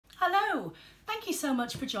Hello, thank you so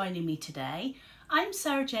much for joining me today. I'm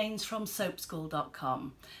Sarah Janes from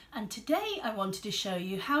soapschool.com, and today I wanted to show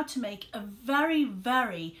you how to make a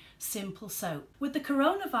very simple soap. With the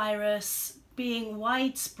coronavirus being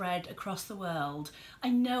widespread across the world, I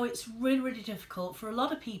know it's really difficult for a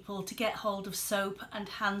lot of people to get hold of soap and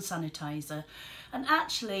hand sanitizer, and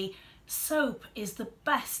actually soap is the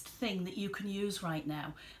best thing that you can use right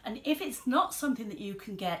now. And if it's not something that you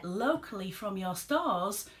can get locally from your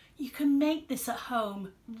stores, you can make this at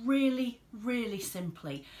home really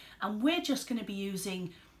simply. And we're just going to be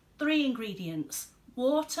using 3 ingredients: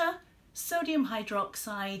 water, sodium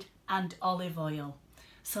hydroxide and olive oil.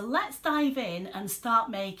 So let's dive in and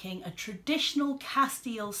start making a traditional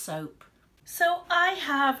Castile soap. So I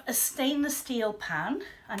have a stainless steel pan.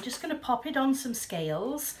 I'm just going to pop it on some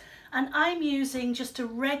scales, and I'm using just a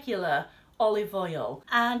regular olive oil,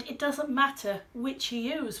 and it doesn't matter which you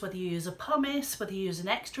use, whether you use a pumice, whether you use an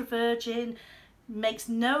extra virgin, makes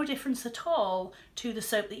no difference at all to the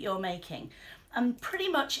soap that you're making. And pretty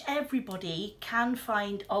much everybody can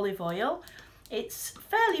find olive oil. It's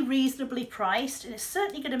fairly reasonably priced, and it's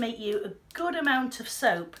certainly going to make you a good amount of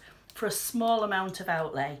soap for a small amount of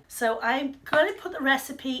outlay. So I'm going to put the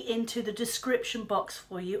recipe into the description box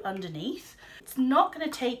for you underneath. It's not going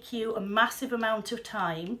to take you a massive amount of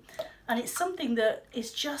time, and it's something that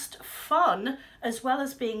is just fun as well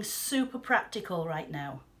as being super practical right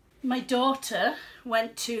now. My daughter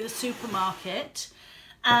went to the supermarket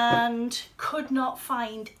and could not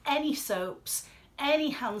find any soaps, any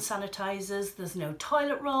hand sanitizers. There's no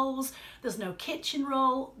toilet rolls, there's no kitchen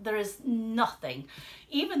roll, there is nothing.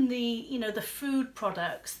 Even the food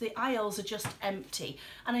products, the aisles are just empty.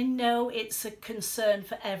 And I know it's a concern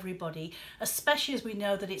for everybody, especially as we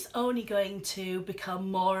know that it's only going to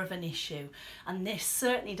become more of an issue. And this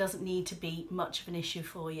certainly doesn't need to be much of an issue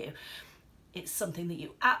for you. It's something that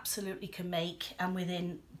you absolutely can make, and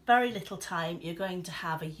within very little time you're going to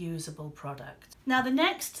have a usable product. Now the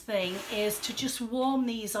next thing is to just warm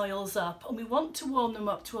these oils up, and we want to warm them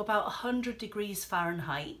up to about 100 degrees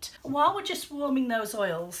Fahrenheit. While we're just warming those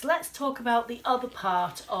oils, let's talk about the other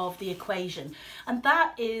part of the equation, and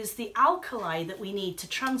that is the alkali that we need to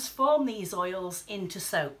transform these oils into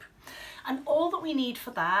soap. And all that we need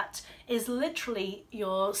for that is literally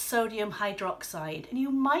your sodium hydroxide. And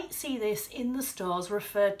you might see this in the stores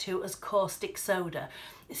referred to as caustic soda.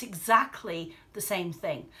 It's exactly the same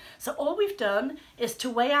thing. So all we've done is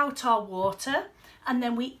to weigh out our water, and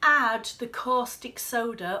then we add the caustic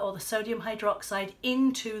soda or the sodium hydroxide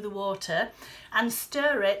into the water and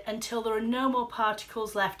stir it until there are no more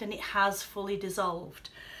particles left and it has fully dissolved.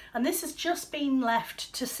 And this has just been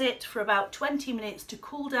left to sit for about 20 minutes to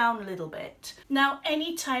cool down a little bit. Now,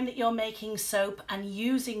 any time that you're making soap and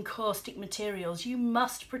using caustic materials, you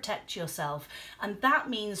must protect yourself. And that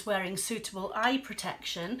means wearing suitable eye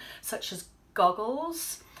protection, such as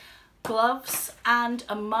goggles, gloves, and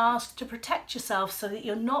a mask to protect yourself so that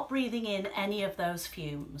you're not breathing in any of those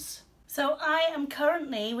fumes. So I am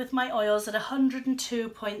currently with my oils at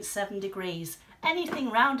 102.7 degrees. Anything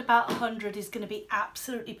round about 100 is going to be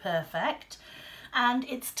absolutely perfect. And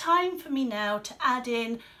it's time for me now to add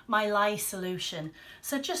in my lye solution.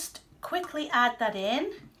 So just quickly add that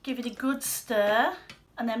in, give it a good stir,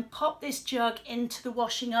 and then pop this jug into the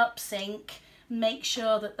washing up sink. Make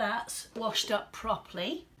sure that that's washed up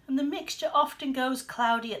properly. And the mixture often goes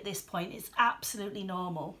cloudy at this point. It's absolutely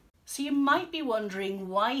normal. So you might be wondering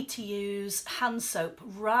why to use hand soap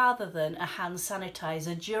rather than a hand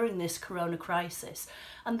sanitizer during this corona crisis.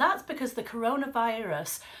 And that's because the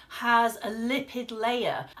coronavirus has a lipid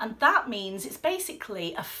layer, and that means it's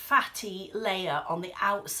basically a fatty layer on the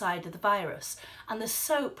outside of the virus. And the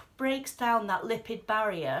soap breaks down that lipid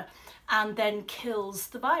barrier and then kills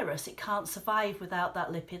the virus. It can't survive without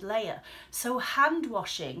that lipid layer. So hand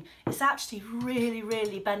washing is actually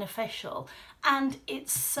really beneficial, and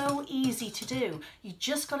it's so easy to do. You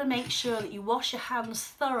just got to make sure that you wash your hands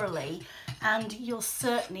thoroughly, and you'll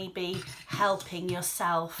certainly be helping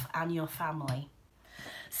yourself and your family.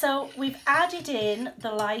 So we've added in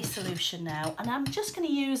the lye solution now, and I'm just going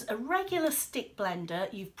to use a regular stick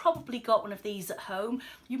blender. You've probably got one of these at home.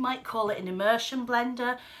 You might call it an immersion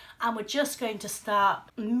blender, and we're just going to start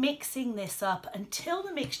mixing this up until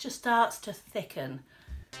the mixture starts to thicken.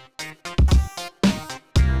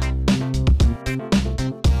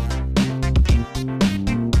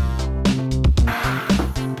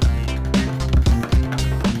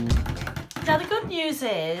 Now the good news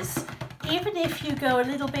is, even if you go a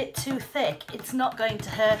little bit too thick, it's not going to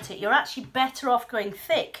hurt it. You're actually better off going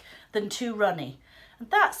thick than too runny. And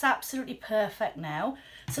that's absolutely perfect now.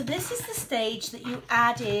 So this is the stage that you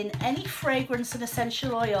add in any fragrance and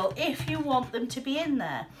essential oil if you want them to be in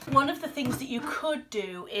there. One of the things that you could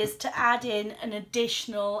do is to add in an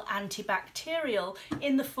additional antibacterial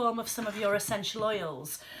in the form of some of your essential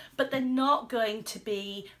oils, but they're not going to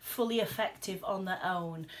be fully effective on their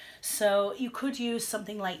own. So you could use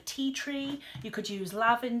something like tea tree, you could use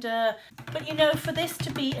lavender, but you know, for this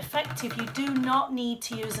to be effective, you do not need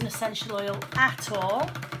to use an essential oil at all,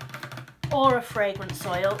 or a fragrance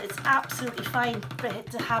oil. It's absolutely fine for it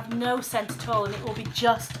to have no scent at all and it will be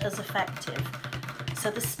just as effective.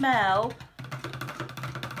 So the smell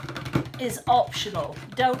is optional.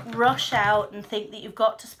 Don't rush out and think that you've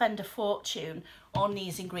got to spend a fortune on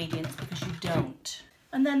these ingredients, because you don't.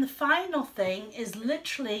 And then the final thing is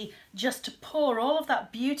literally just to pour all of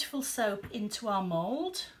that beautiful soap into our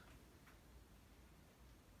mould.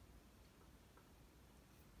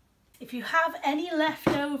 If you have any left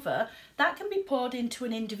over, that can be poured into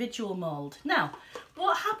an individual mould. Now,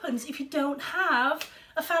 what happens if you don't have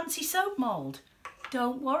a fancy soap mould?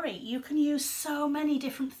 Don't worry, you can use so many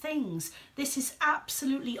different things. This is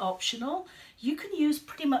absolutely optional. You can use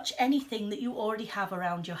pretty much anything that you already have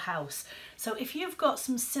around your house. So if you've got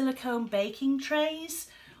some silicone baking trays,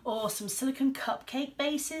 or some silicone cupcake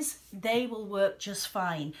bases, they will work just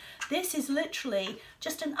fine. This is literally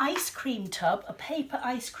just an ice cream tub, a paper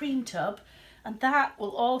ice cream tub, and that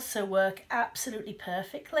will also work absolutely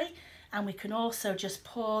perfectly. And we can also just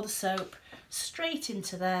pour the soap straight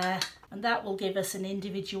into there, and that will give us an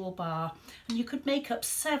individual bar. And you could make up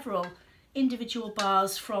several individual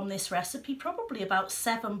bars from this recipe, probably about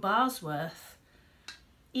 7 bars worth,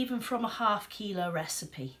 even from a ½ kilo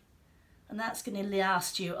recipe. And that's going to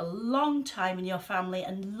last you a long time in your family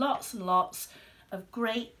and lots of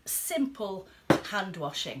great simple hand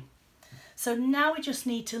washing. So now we just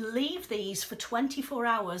need to leave these for 24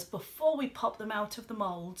 hours before we pop them out of the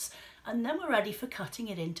moulds, and then we're ready for cutting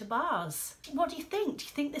it into bars. What do you think? Do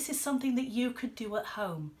you think this is something that you could do at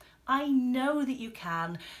home? I know that you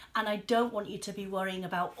can, and I don't want you to be worrying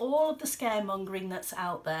about all of the scaremongering that's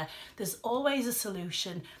out there. There's always a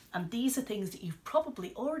solution, and these are things that you've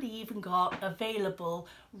probably already even got available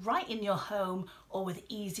right in your home or with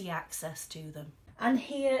easy access to them. And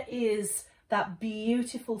here is that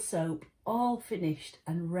beautiful soap, all finished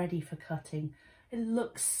and ready for cutting. It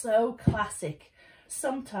looks so classic.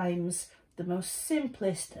 Sometimes the most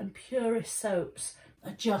simplest and purest soaps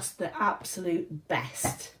are just the absolute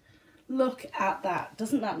best. Look at that.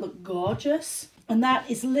 Doesn't that look gorgeous? And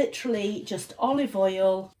that is literally just olive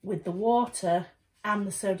oil with the water and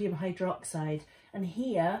the sodium hydroxide. And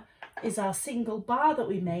here is our single bar that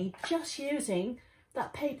we made just using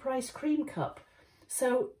that paper ice cream cup.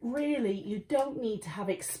 So really, you don't need to have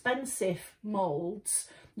expensive moulds.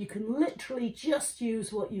 You can literally just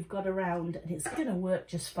use what you've got around and it's going to work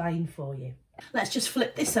just fine for you. Let's just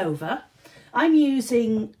flip this over. I'm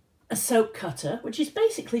using a soap cutter, which is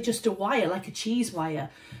basically just a wire, like a cheese wire.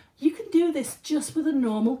 You can do this just with a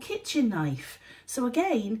normal kitchen knife. So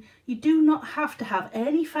again, you do not have to have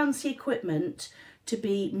any fancy equipment to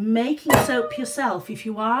be making soap yourself if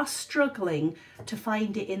you are struggling to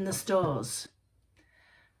find it in the stores.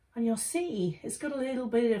 And you'll see it's got a little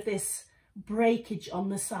bit of this breakage on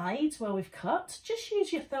the sides where we've cut. Just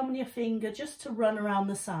use your thumb and your finger just to run around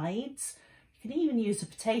the sides. You can even use a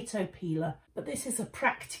potato peeler, but this is a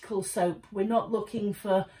practical soap. We're not looking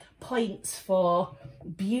for points for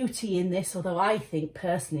beauty in this, although I think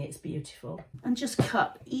personally it's beautiful. And just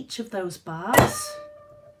cut each of those bars.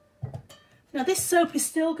 Now this soap is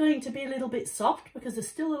still going to be a little bit soft because there's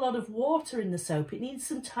still a lot of water in the soap. It needs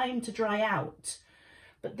some time to dry out,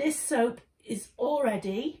 but this soap is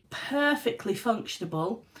already perfectly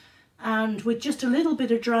functionable, and with just a little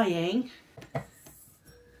bit of drying,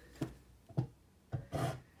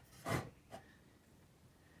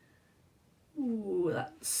 ooh,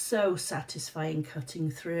 that's so satisfying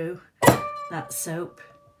cutting through that soap.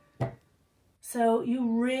 So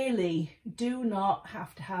you really do not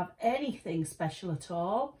have to have anything special at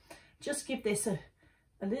all. Just give this a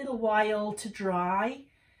little while to dry.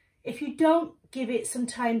 If you don't give it some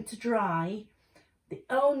time to dry, the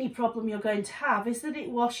only problem you're going to have is that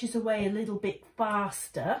it washes away a little bit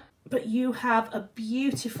faster, but you have a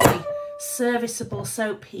beautifully serviceable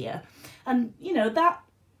soap here. And you know, that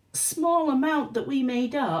small amount that we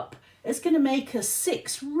made up is going to make us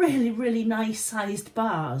 6 really nice sized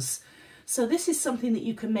bars. So this is something that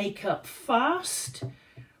you can make up fast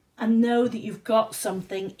and know that you've got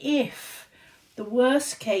something if the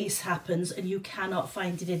worst case happens and you cannot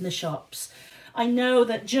find it in the shops. I know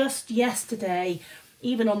that just yesterday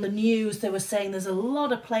even on the news they were saying there's a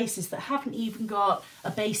lot of places that haven't even got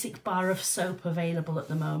a basic bar of soap available at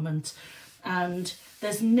the moment, and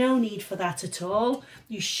there's no need for that at all.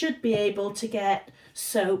 You should be able to get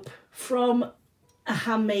soap from a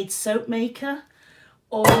handmade soap maker,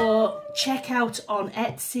 or check out on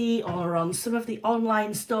Etsy or on some of the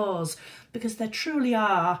online stores, because there truly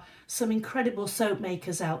are some incredible soap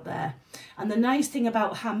makers out there. And the nice thing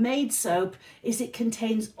about handmade soap is it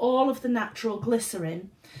contains all of the natural glycerin,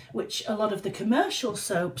 which a lot of the commercial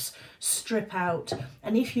soaps strip out.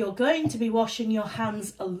 And if you're going to be washing your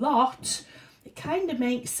hands a lot, it kind of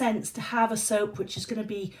makes sense to have a soap which is going to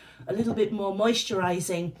be a little bit more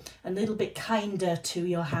moisturising, a little bit kinder to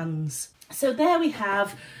your hands. So there we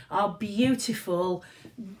have our beautiful,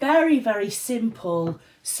 very, very simple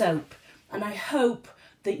soap. And I hope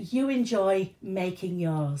that you enjoy making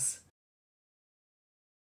yours.